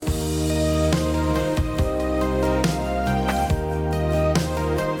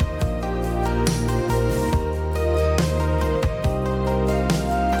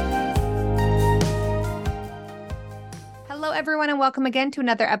welcome again to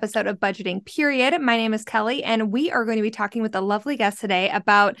another episode of Budgeting Period. My name is Kelly, and we are going to be talking with a lovely guest today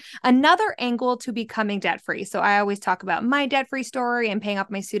about another angle to becoming debt-free. So I always talk about my debt-free story and paying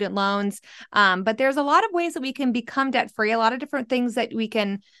off my student loans, but there's a lot of ways that we can become debt-free, a lot of different things that we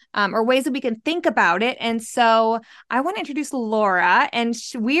can, or ways that we can think about it. And so I want to introduce Laura, and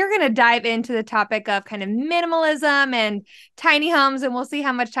we are going to dive into the topic of kind of minimalism and tiny homes, and we'll see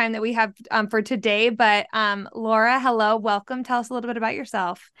how much time that we have for today. But Laura, hello, welcome. Tell us a little bit about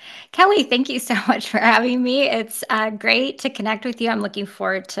yourself. Kelly, thank you so much for having me. It's great to connect with you. I'm looking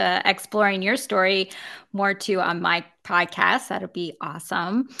forward to exploring your story more too on my podcast. That'll be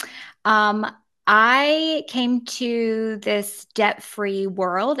awesome. Um, I came to this debt-free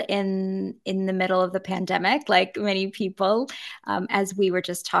world in the middle of the pandemic, like many people. As we were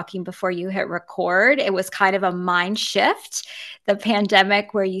just talking before you hit record, it was kind of a mind shift, the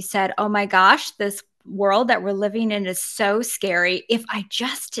pandemic, where you said, "Oh my gosh, this world that we're living in is so scary. If I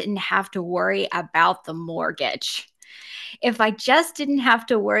just didn't have to worry about the mortgage." If I just didn't have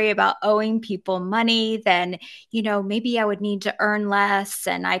to worry about owing people money, then, maybe I would need to earn less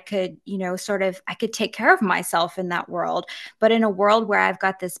and I could, I could take care of myself in that world. But in a world where I've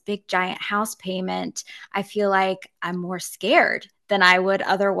got this big giant house payment, I feel like I'm more scared than I would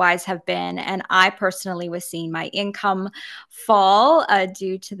otherwise have been. And I personally was seeing my income fall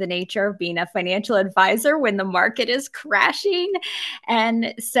due to the nature of being a financial advisor when the market is crashing.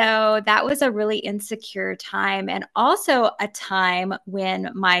 And so that was a really insecure time. And also a time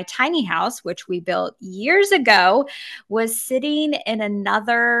when my tiny house, which we built years ago, was sitting in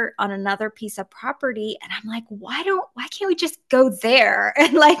on another piece of property. And I'm like, why can't we just go there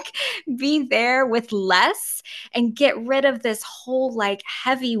and like be there with less and get rid of this whole like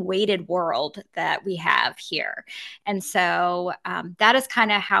heavy weighted world that we have here? And so that is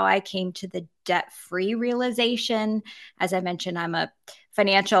kind of how I came to the debt free realization. As I mentioned, I'm a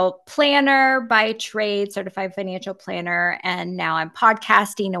financial planner by trade, certified financial planner, and now I'm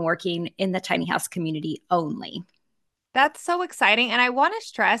podcasting and working in the tiny house community only. That's so exciting. And I want to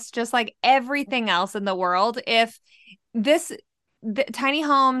stress, just like everything else in the world, if this the tiny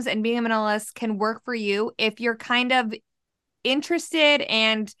homes and being a minimalist can work for you, if you're kind of interested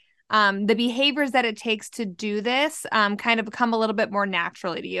and the behaviors that it takes to do this kind of become a little bit more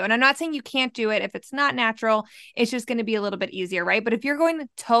naturally to you. And I'm not saying you can't do it if it's not natural, it's just going to be a little bit easier, right? But if you're going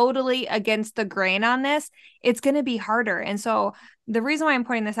totally against the grain on this, it's going to be harder. And so the reason why I'm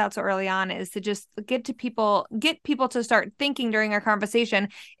pointing this out so early on is to just get people to start thinking during our conversation,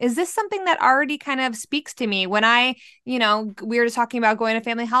 is this something that already kind of speaks to me? When we were just talking about going to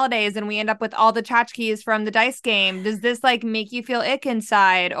family holidays and we end up with all the tchotchkes from the dice game. Does this like make you feel ick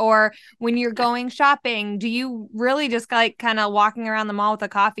inside? Or when you're going shopping, do you really just like kind of walking around the mall with a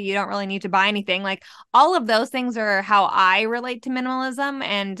coffee? You don't really need to buy anything. Like all of those things are how I relate to minimalism,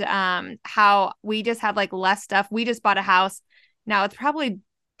 and how we just have like less stuff. We just bought a house. Now it's probably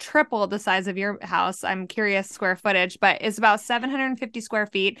triple the size of your house. I'm curious square footage, but it's about 750 square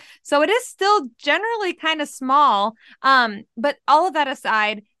feet. So it is still generally kind of small. But all of that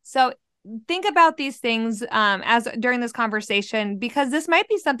aside, so think about these things as during this conversation, because this might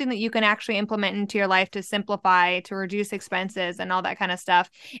be something that you can actually implement into your life to simplify, to reduce expenses and all that kind of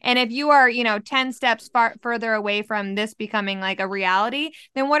stuff. And if you are 10 steps further away from this becoming like a reality,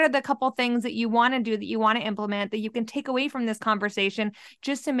 then what are the couple things that you want to do, that you want to implement, that you can take away from this conversation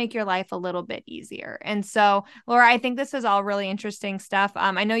just to make your life a little bit easier? And so, Laura, I think this is all really interesting stuff.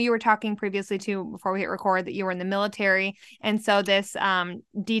 I know you were talking previously too, before we hit record, that you were in the military, and so this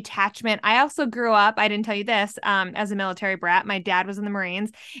detachment. I also grew up, I didn't tell you this, as a military brat. My dad was in the Marines.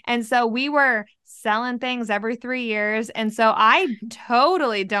 And so we were selling things every 3 years. And so I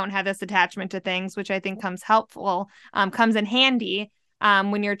totally don't have this attachment to things, which I think comes in handy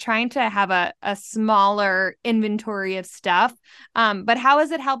when you're trying to have a smaller inventory of stuff. But how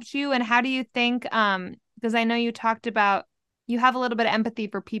has it helped you? And how do you think, because I know you talked about, you have a little bit of empathy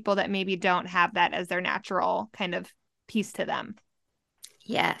for people that maybe don't have that as their natural kind of piece to them.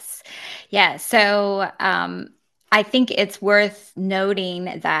 Yes. Yeah. So I think it's worth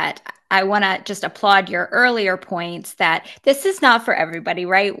noting that I want to just applaud your earlier points that this is not for everybody,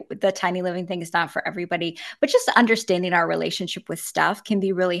 right? The tiny living thing is not for everybody, but just understanding our relationship with stuff can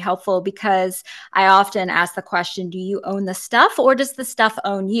be really helpful, because I often ask the question, do you own the stuff or does the stuff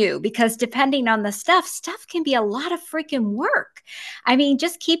own you? Because depending on the stuff can be a lot of freaking work. I mean,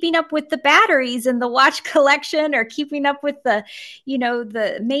 just keeping up with the batteries and the watch collection, or keeping up with the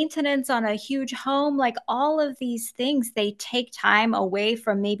maintenance on a huge home, like all of these things, they take time away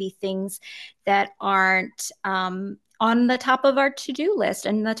from maybe things that aren't on the top of our to-do list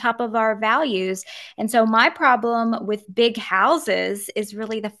and the top of our values. And so my problem with big houses is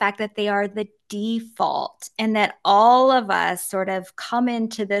really the fact that they are the default, and that all of us sort of come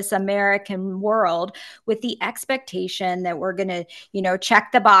into this American world with the expectation that we're going to,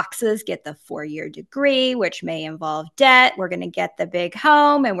 check the boxes, get the 4-year degree, which may involve debt. We're going to get the big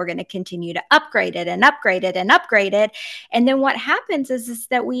home, and we're going to continue to upgrade it and upgrade it and upgrade it. And then what happens is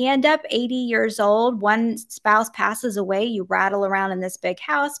that we end up 80 years old. One spouse passes away. You rattle around in this big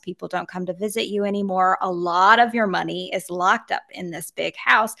house. People don't come to visit you anymore. A lot of your money is locked up in this big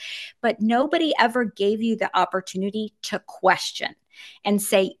house, but nobody ever gave you the opportunity to question and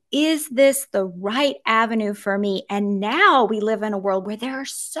say, is this the right avenue for me? And now we live in a world where there are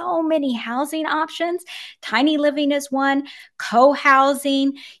so many housing options. Tiny living is one,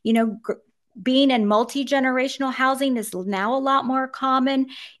 co-housing, being in multi-generational housing is now a lot more common.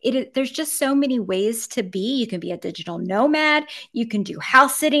 There's just so many ways to be. You can be a digital nomad. You can do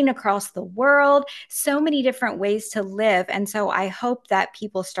house sitting across the world. So many different ways to live. And so I hope that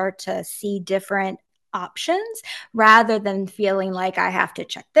people start to see different options rather than feeling like I have to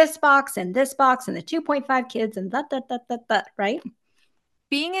check this box and the 2.5 kids and that, right?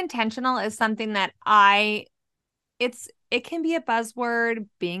 Being intentional is something that it can be a buzzword,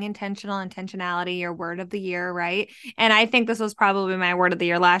 being intentional, intentionality, your word of the year, right? And I think this was probably my word of the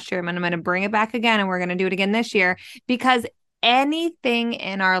year last year. And I'm going to bring it back again, and we're going to do it again this year, because anything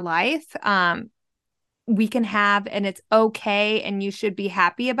in our life, we can have, and it's okay, and you should be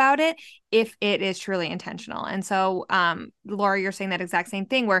happy about it if it is truly intentional. And so Laura, you're saying that exact same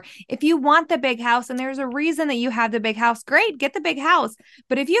thing, where if you want the big house and there's a reason that you have the big house, great, get the big house.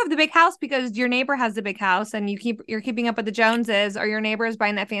 But if you have the big house because your neighbor has the big house and you're keeping up with the Joneses, or your neighbor is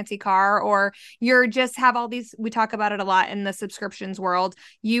buying that fancy car, or you're just have all these, we talk about it a lot in the subscriptions world,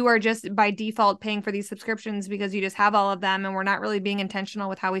 you are just by default paying for these subscriptions because you just have all of them, and we're not really being intentional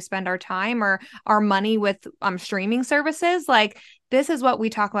with how we spend our time or our money with streaming services. Like, this is what we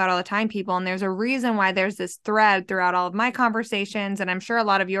talk about all the time, people. And there's a reason why there's this thread throughout all of my conversations, and I'm sure a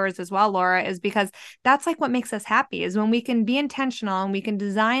lot of yours as well, Laura, is because that's like what makes us happy, is when we can be intentional and we can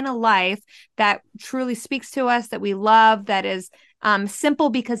design a life that truly speaks to us, that we love, that is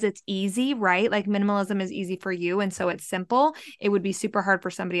simple because it's easy, right? Like, minimalism is easy for you, and so it's simple. It would be super hard for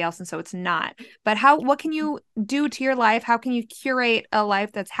somebody else, and so it's not. But what can you do to your life? How can you curate a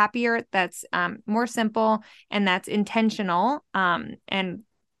life that's happier, that's more simple, and that's intentional? And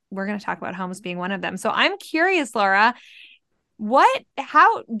we're going to talk about homes being one of them. So I'm curious, Laura,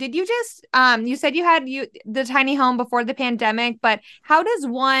 how did you just you said you had the tiny home before the pandemic, but how does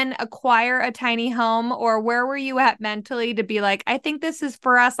one acquire a tiny home, or where were you at mentally to be like, I think this is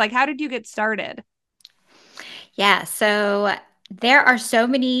for us? Like, how did you get started? Yeah, so there are so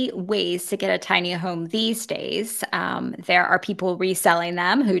many ways to get a tiny home these days. There are people reselling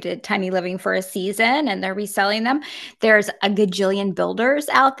them who did tiny living for a season and they're reselling them. There's a gajillion builders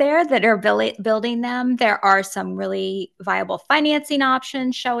out there that are building them. There are some really viable financing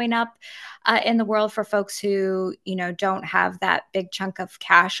options showing up in the world for folks who, don't have that big chunk of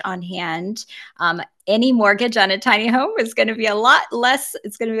cash on hand. Any mortgage on a tiny home is going to be a lot less.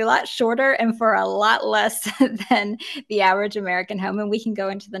 It's going to be a lot shorter and for a lot less than the average American home. And we can go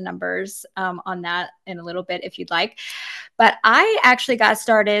into the numbers on that in a little bit if you'd like. But I actually got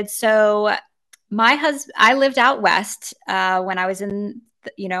started. So my husband, I lived out west when I was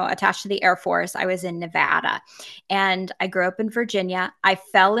attached to the Air Force. I was in Nevada and I grew up in Virginia. I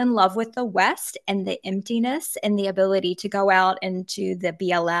fell in love with the West and the emptiness and the ability to go out into the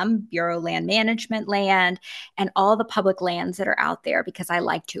BLM, Bureau Land Management land, and all the public lands that are out there because I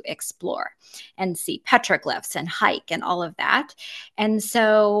like to explore and see petroglyphs and hike and all of that. And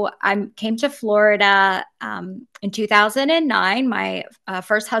so I came to Florida in 2009. My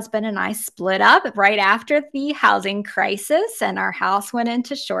first husband and I split up right after the housing crisis, and our house went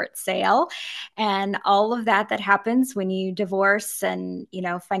into short sale, and all of that happens when you divorce, and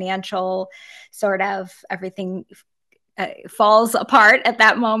financial sort of everything falls apart at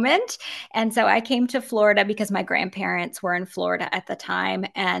that moment. And so I came to Florida because my grandparents were in Florida at the time,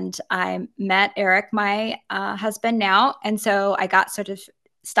 and I met Eric, my husband now. And so I got sort of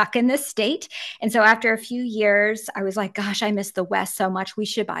stuck in this state. And so after a few years, I was like, gosh, I miss the West so much. We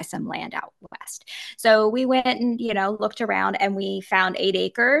should buy some land out West. So we went and, looked around, and we found 8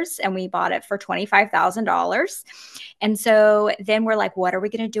 acres, and we bought it for $25,000. And so then we're like, what are we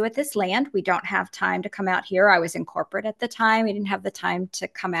going to do with this land? We don't have time to come out here. I was in corporate at the time. We didn't have the time to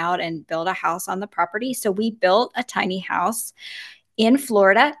come out and build a house on the property. So we built a tiny house in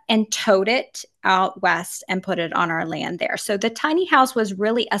Florida and towed it out west and put it on our land there. So the tiny house was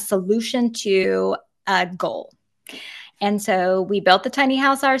really a solution to a goal. And so we built the tiny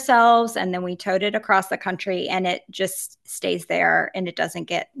house ourselves and then we towed it across the country and it just stays there and it doesn't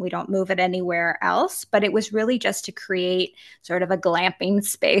get, we don't move it anywhere else. But it was really just to create sort of a glamping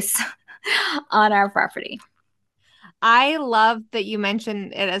space on our property. I love that you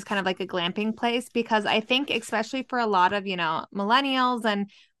mentioned it as kind of like a glamping place because I think especially for a lot of, millennials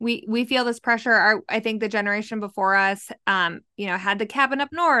and we feel this pressure. I think the generation before us had the cabin up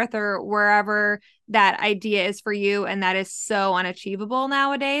north or wherever that idea is for you and that is so unachievable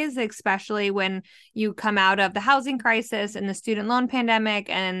nowadays, especially when you come out of the housing crisis and the student loan pandemic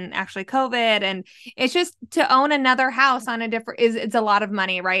and actually COVID and it's just to own another house on a different is it's a lot of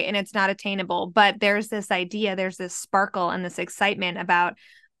money, right? And it's not attainable. But there's this idea, there's this sparkle and this excitement about,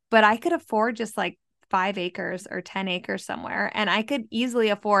 but I could afford just like 5 acres or 10 acres somewhere. And I could easily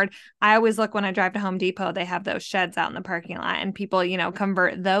afford, I always look when I drive to Home Depot, they have those sheds out in the parking lot and people,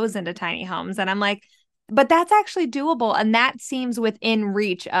 convert those into tiny homes. And I'm like, but that's actually doable and that seems within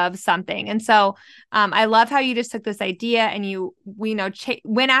reach of something. And so I love how you just took this idea and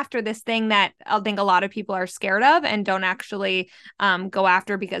went after this thing that I think a lot of people are scared of and don't actually go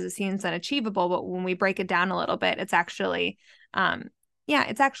after because it seems unachievable. But when we break it down a little bit, it's actually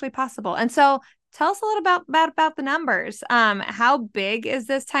it's actually possible. And so tell us a little about the numbers. How big is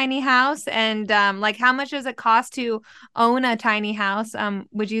this tiny house and like how much does it cost to own a tiny house,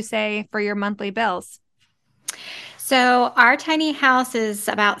 would you say, for your monthly bills? So our tiny house is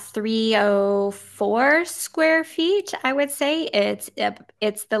about 304 square feet, I would say.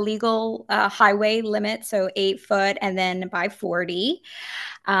 It's the legal highway limit, so 8 foot and then by 40.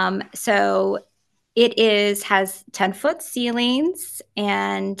 So it has 10-foot ceilings,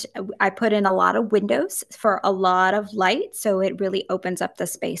 and I put in a lot of windows for a lot of light. So it really opens up the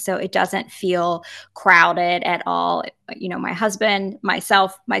space. So it doesn't feel crowded at all. My husband,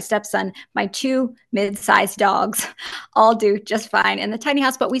 myself, my stepson, my two mid-sized dogs all do just fine in the tiny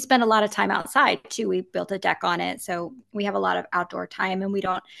house. But we spend a lot of time outside too. We built a deck on it. So we have a lot of outdoor time and we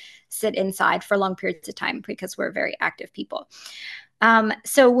don't sit inside for long periods of time because we're very active people.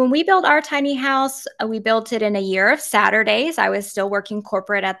 So when we built our tiny house, we built it in a year of Saturdays. I was still working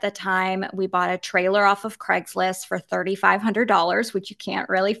corporate at the time. We bought a trailer off of Craigslist for $3,500, which you can't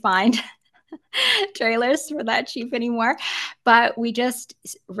really find trailers for that cheap anymore. But we just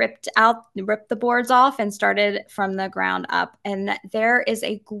ripped the boards off and started from the ground up. And there is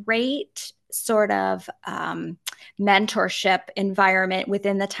a great sort of mentorship environment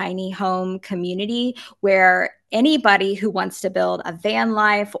within the tiny home community where anybody who wants to build a van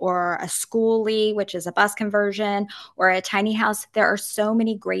life or a schoolie, which is a bus conversion, or a tiny house, there are so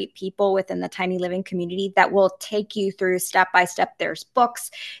many great people within the tiny living community that will take you through step by step. There's books,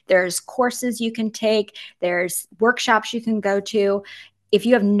 there's courses you can take, there's workshops you can go to. If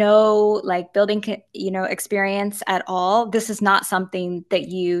you have no building experience at all, this is not something that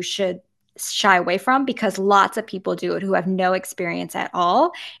you should shy away from because lots of people do it who have no experience at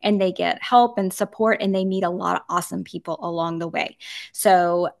all and they get help and support and they meet a lot of awesome people along the way.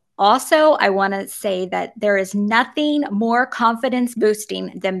 So also, I want to say that there is nothing more confidence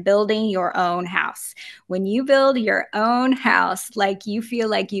boosting than building your own house. When you build your own house, you feel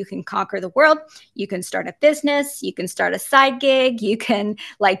like you can conquer the world, you can start a business, you can start a side gig, you can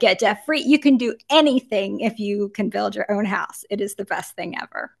get debt free, you can do anything if you can build your own house. It is the best thing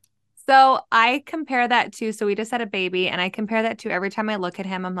ever. So I compare that to, so we just had a baby and I compare that to every time I look at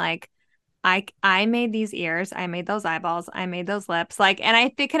him, I'm like, I made these ears, I made those eyeballs, I made those lips. And I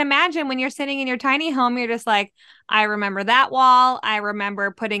can imagine when you're sitting in your tiny home, you're just like, I remember that wall, I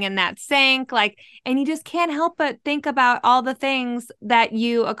remember putting in that sink, and you just can't help but think about all the things that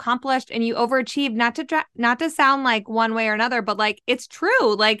you accomplished and you overachieved. Not to sound like one way or another, but it's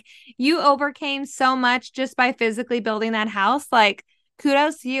true. You overcame so much just by physically building that house.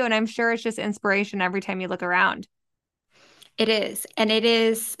 Kudos to you, and I'm sure it's just inspiration every time you look around. It is. And it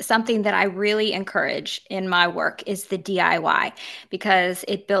is something that I really encourage in my work is the DIY because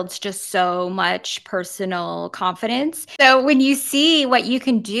it builds just so much personal confidence. So when you see what you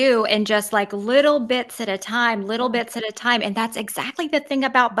can do in just little bits at a time, little Yeah. bits at a time, and that's exactly the thing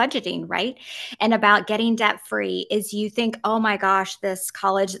about budgeting, right? And about getting debt free is you think, oh my gosh, the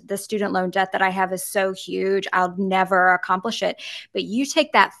student loan debt that I have is so huge. I'll never accomplish it. But you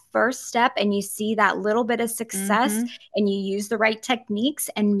take that first step and you see that little bit of success Mm-hmm. and you use the right techniques,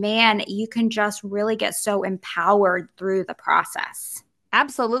 and man, you can just really get so empowered through the process.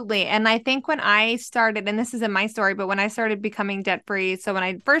 Absolutely. And I think when I started, and this isn't my story, but when I started becoming debt free, so when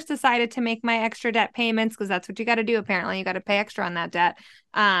I first decided to make my extra debt payments, because that's what you got to do, apparently, you got to pay extra on that debt.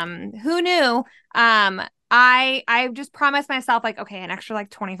 Who knew? I just promised myself like, okay, an extra like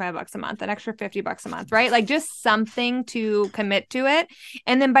 25 bucks a month, an extra 50 bucks a month, right? Like just something to commit to it.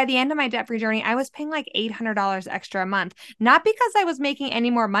 And then by the end of my debt-free journey, I was paying like $800 extra a month. Not because I was making any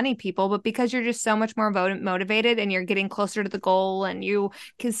more money, people, but because you're just so much more motivated and you're getting closer to the goal and you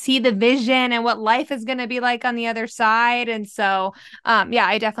can see the vision and what life is going to be like on the other side. And so yeah,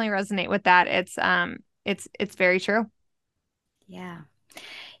 I definitely resonate with that. It's very true. Yeah.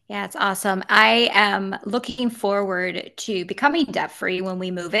 Yeah, it's awesome. I am looking forward to becoming debt free when we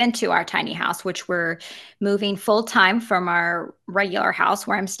move into our tiny house, which we're moving full time from our regular house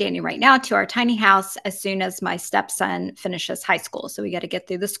where I'm standing right now to our tiny house as soon as my stepson finishes high school. So we got to get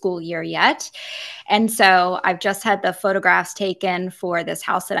through the school year yet. And so I've just had the photographs taken for this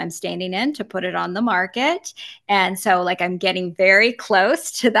house that I'm standing in to put it on the market. And so, like, I'm getting very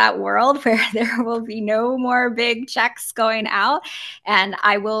close to that world where there will be no more big checks going out. And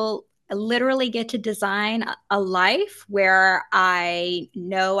I will literally get to design a life where I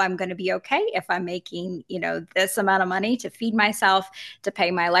know I'm going to be okay if I'm making, this amount of money to feed myself, to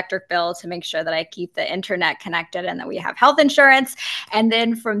pay my electric bill, to make sure that I keep the internet connected and that we have health insurance. And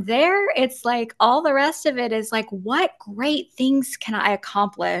then from there, it's like all the rest of it is like, what great things can I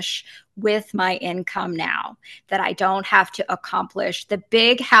accomplish with my income now that I don't have to accomplish the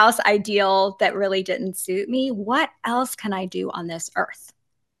big house ideal that really didn't suit me? What else can I do on this earth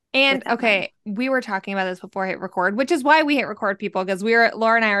with And that money? okay, we were talking about this before I hit record, which is why we hit record, people, because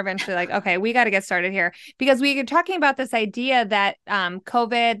Laura and I are eventually like, okay, we got to get started here because we were talking about this idea that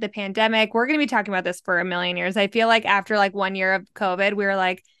COVID, the pandemic, we're going to be talking about this for a million years. I feel like after like 1 year of COVID, we were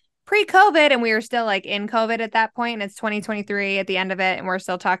like pre-COVID and we were still like in COVID at that point, and it's 2023 at the end of it, and we're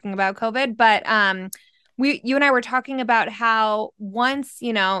still talking about COVID. But you and I were talking about how once,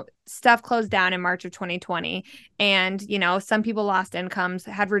 stuff closed down in March of 2020 and, some people lost incomes,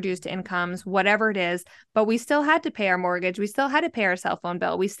 had reduced incomes, whatever it is, but we still had to pay our mortgage. We still had to pay our cell phone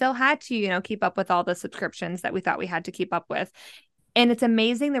bill. We still had to, keep up with all the subscriptions that we thought we had to keep up with. And it's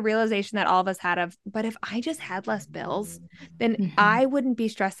amazing the realization that all of us had of, but if I just had less bills, then Mhm. I wouldn't be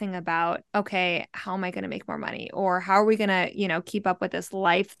stressing about, okay, how am I going to make more money? Or how are we going to, keep up with this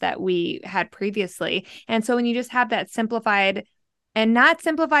life that we had previously? And so when you just have that simplified and not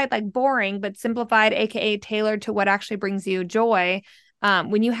simplified like boring, but simplified, AKA tailored to what actually brings you joy.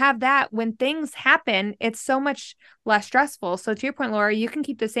 When you have that, when things happen, it's so much less stressful. So to your point, Laura, you can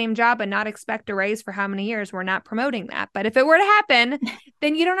keep the same job and not expect a raise for how many years. We're not promoting that. But if it were to happen,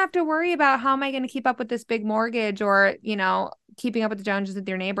 then you don't have to worry about how am I going to keep up with this big mortgage or, keeping up with the Joneses with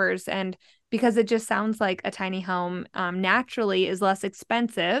your neighbors. And because it just sounds like a tiny home naturally is less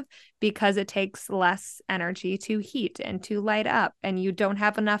expensive because it takes less energy to heat and to light up. And you don't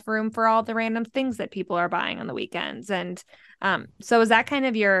have enough room for all the random things that people are buying on the weekends. And so is that kind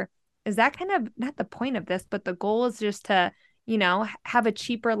of not the point of this, but the goal is just to, have a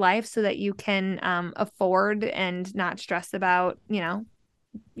cheaper life so that you can afford and not stress about,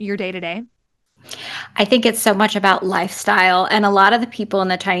 your day to day. I think it's so much about lifestyle. And a lot of the people in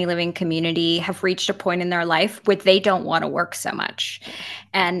the tiny living community have reached a point in their life where they don't want to work so much. Yeah.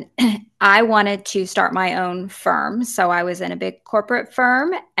 And I wanted to start my own firm. So I was in a big corporate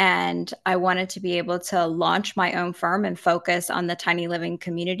firm and I wanted to be able to launch my own firm and focus on the tiny living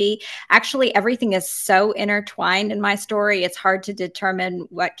community. Actually, everything is so intertwined in my story. It's hard to determine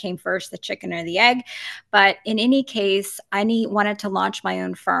what came first, the chicken or the egg. But in any case, wanted to launch my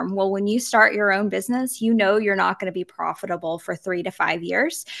own firm. Well, when you start your own business, you know you're not going to be profitable for 3 to 5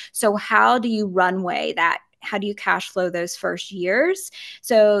 years. So how do you runway that? How do you cash flow those first years?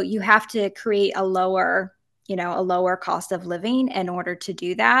 So you have to create a lower cost of living in order to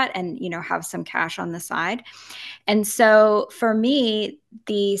do that and, have some cash on the side. And so for me,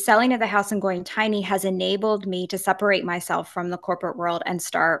 the selling of the house and going tiny has enabled me to separate myself from the corporate world and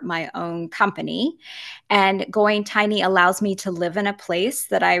start my own company. And going tiny allows me to live in a place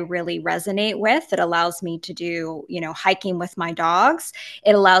that I really resonate with. It allows me to do, hiking with my dogs.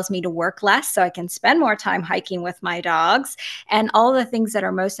 It allows me to work less so I can spend more time hiking with my dogs and all the things that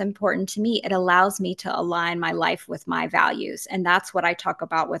are most important to me. It allows me to align my life with my values. And that's what I talk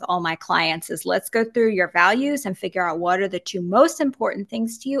about with all my clients is let's go through your values and figure out what are the two most important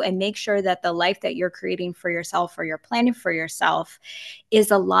things to you and make sure that the life that you're creating for yourself or you're planning for yourself is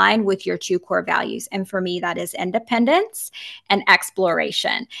aligned with your two core values. And for me, that is independence and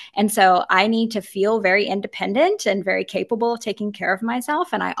exploration. And so I need to feel very independent and very capable of taking care of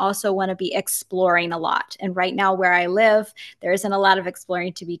myself. And I also want to be exploring a lot. And right now, where I live, there isn't a lot of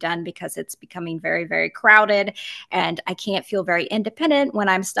exploring to be done because it's becoming very, very crowded. And I can't feel very independent when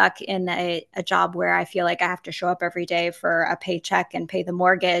I'm stuck in a job where I feel like I have to show up every day for a paycheck and pay the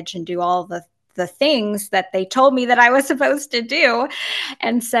mortgage and do all the the things that they told me that I was supposed to do.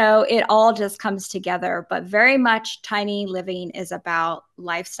 And so it all just comes together. But very much tiny living is about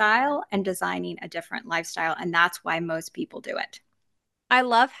lifestyle and designing a different lifestyle. And that's why most people do it. I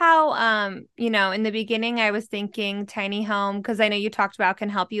love how, in the beginning I was thinking tiny home because I know you talked about can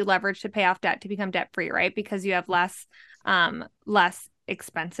help you leverage to pay off debt to become debt free, right? Because you have less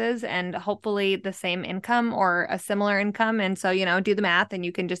expenses and hopefully the same income or a similar income. And so, do the math and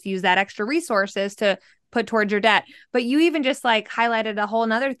you can just use that extra resources to put towards your debt. But you even just like highlighted a whole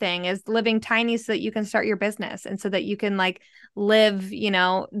nother thing is living tiny so that you can start your business and so that you can like live,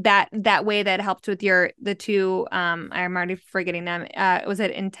 that way that helped with the two I'm already forgetting them. Was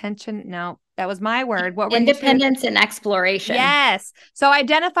it intention? No, that was my word. What were the two? Independence and exploration. Yes. So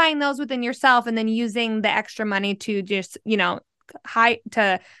identifying those within yourself and then using the extra money to just, high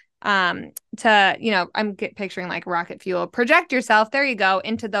I'm picturing like rocket fuel, project yourself. There you go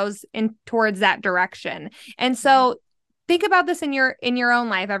into those in towards that direction. And so think about this in your own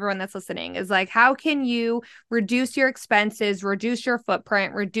life. Everyone that's listening is like, how can you reduce your expenses, reduce your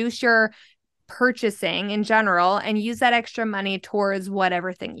footprint, reduce your purchasing in general and use that extra money towards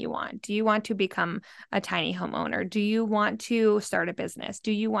whatever thing you want. Do you want to become a tiny homeowner? Do you want to start a business?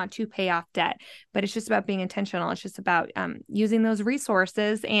 Do you want to pay off debt? But it's just about being intentional. It's just about using those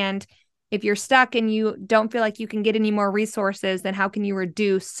resources. And if you're stuck and you don't feel like you can get any more resources, then how can you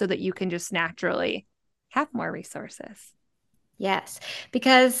reduce so that you can just naturally have more resources? Yes,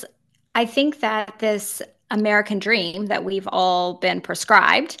 because I think that this American dream that we've all been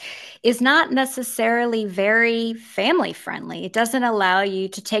prescribed is not necessarily very family friendly. It doesn't allow you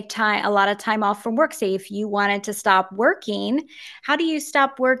to take time, a lot of time off from work. Say, if you wanted to stop working, how do you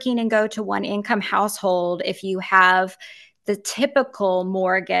stop working and go to one income household if you have the typical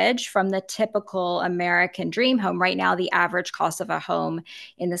mortgage from the typical American dream home? Right now, the average cost of a home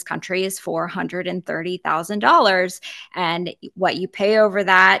in this country is $430,000. And what you pay over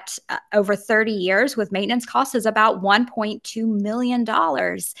that over 30 years with maintenance costs is about $1.2 million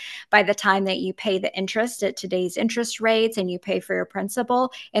by the time that you pay the interest at today's interest rates and you pay for your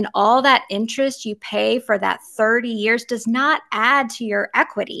principal. And all that interest you pay for that 30 years does not add to your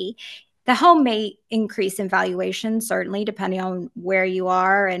equity. The home may increase in valuation, certainly, depending on where you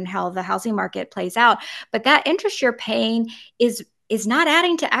are and how the housing market plays out. But that interest you're paying is not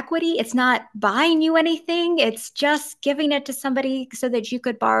adding to equity. It's not buying you anything. It's just giving it to somebody so that you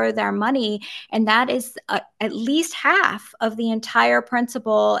could borrow their money. And that is at least half of the entire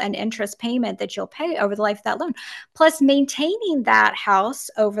principal and interest payment that you'll pay over the life of that loan. Plus, maintaining that house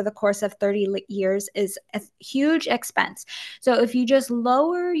over the course of 30 years is a huge expense. So if you just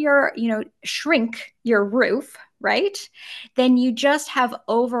lower shrink your roof, right? Then you just have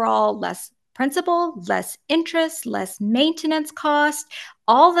overall less principal, less interest, less maintenance cost,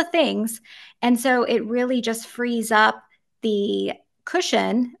 all the things. And so it really just frees up the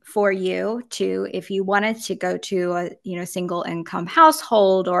cushion for you to, if you wanted to go to a single income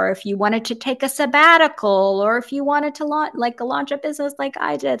household, or if you wanted to take a sabbatical, or if you wanted to launch a business like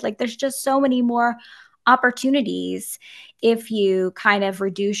I did. Like, there's just so many more opportunities if you kind of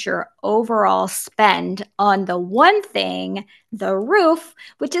reduce your overall spend on the one thing, the roof,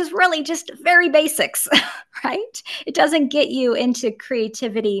 which is really just very basics, right? It doesn't get you into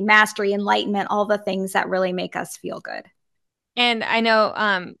creativity, mastery, enlightenment, all the things that really make us feel good. And I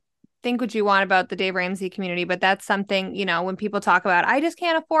know, think what you want about the Dave Ramsey community, but that's something, when people talk about, I just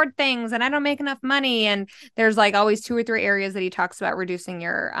can't afford things and I don't make enough money. And there's like always 2 or 3 areas that he talks about reducing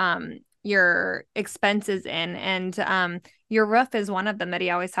your expenses in. And your roof is one of them that he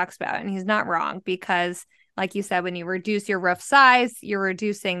always talks about. And he's not wrong because like you said, when you reduce your roof size, you're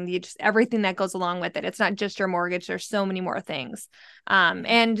reducing just everything that goes along with it. It's not just your mortgage. There's so many more things.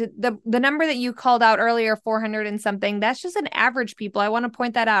 And the number that you called out earlier, 400 and something, that's just an average, people. I want to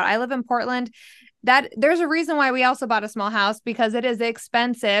point that out. I live in Portland. That there's a reason why we also bought a small house, because it is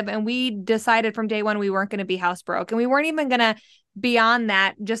expensive. And we decided from day one we weren't going to be house broke. And we weren't even going to beyond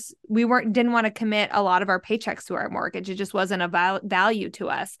that, just didn't want to commit a lot of our paychecks to our mortgage. It just wasn't a value to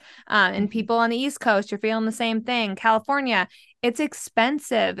us. And people on the East Coast, you're feeling the same thing. California, it's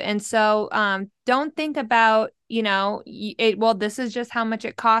expensive. And so don't think about, this is just how much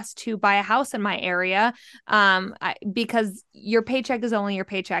it costs to buy a house in my area, because your paycheck is only your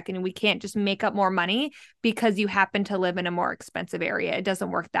paycheck, and we can't just make up more money because you happen to live in a more expensive area. It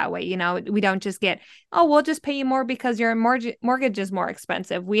doesn't work that way. We don't just get, oh, we'll just pay you more because your mortgage is more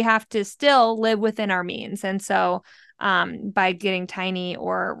expensive. We have to still live within our means. And so by getting tiny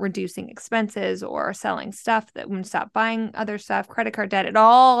or reducing expenses or selling stuff that when stop buying other stuff, credit card debt, it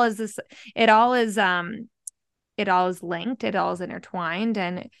all is linked, it all is intertwined.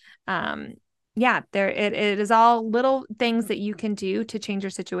 And yeah, it is all little things that you can do to change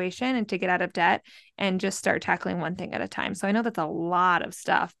your situation and to get out of debt and just start tackling one thing at a time. So I know that's a lot of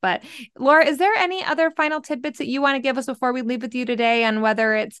stuff, but Laura, is there any other final tidbits that you want to give us before we leave with you today on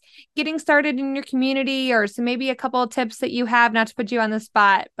whether it's getting started in your community or so maybe a couple of tips that you have, not to put you on the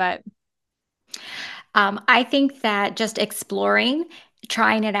spot, but I think that just exploring,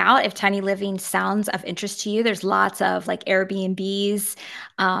 trying it out, if tiny living sounds of interest to you, there's lots of like Airbnbs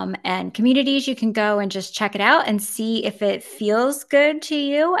and communities you can go and just check it out and see if it feels good to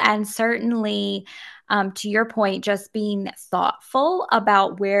you. And certainly, to your point, just being thoughtful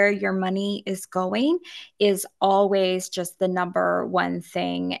about where your money is going is always just the number one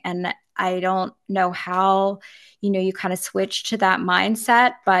thing. And I don't know how, you kind of switch to that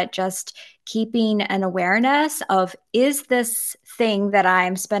mindset, but just keeping an awareness of, is this thing that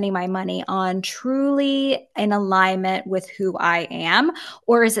I'm spending my money on truly in alignment with who I am?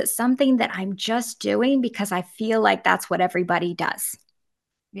 Or is it something that I'm just doing because I feel like that's what everybody does?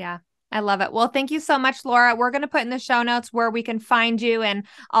 yeah, I love it. Well, thank you so much, Laura. We're going to put in the show notes where we can find you and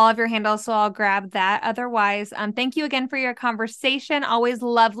all of your handles. So I'll grab that. Otherwise, thank you again for your conversation. Always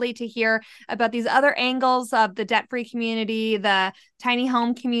lovely to hear about these other angles of the debt free community, the tiny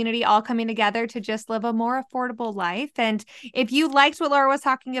home community, all coming together to just live a more affordable life. And if you liked what Laura was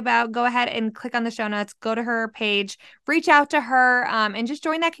talking about, go ahead and click on the show notes, go to her page, reach out to her, and just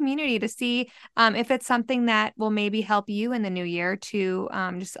join that community to see if it's something that will maybe help you in the new year to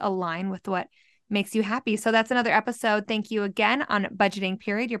just align with what makes you happy. So that's another episode. Thank you again on Budgeting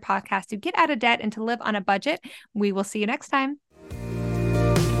Period, your podcast to get out of debt and to live on a budget. We will see you next time.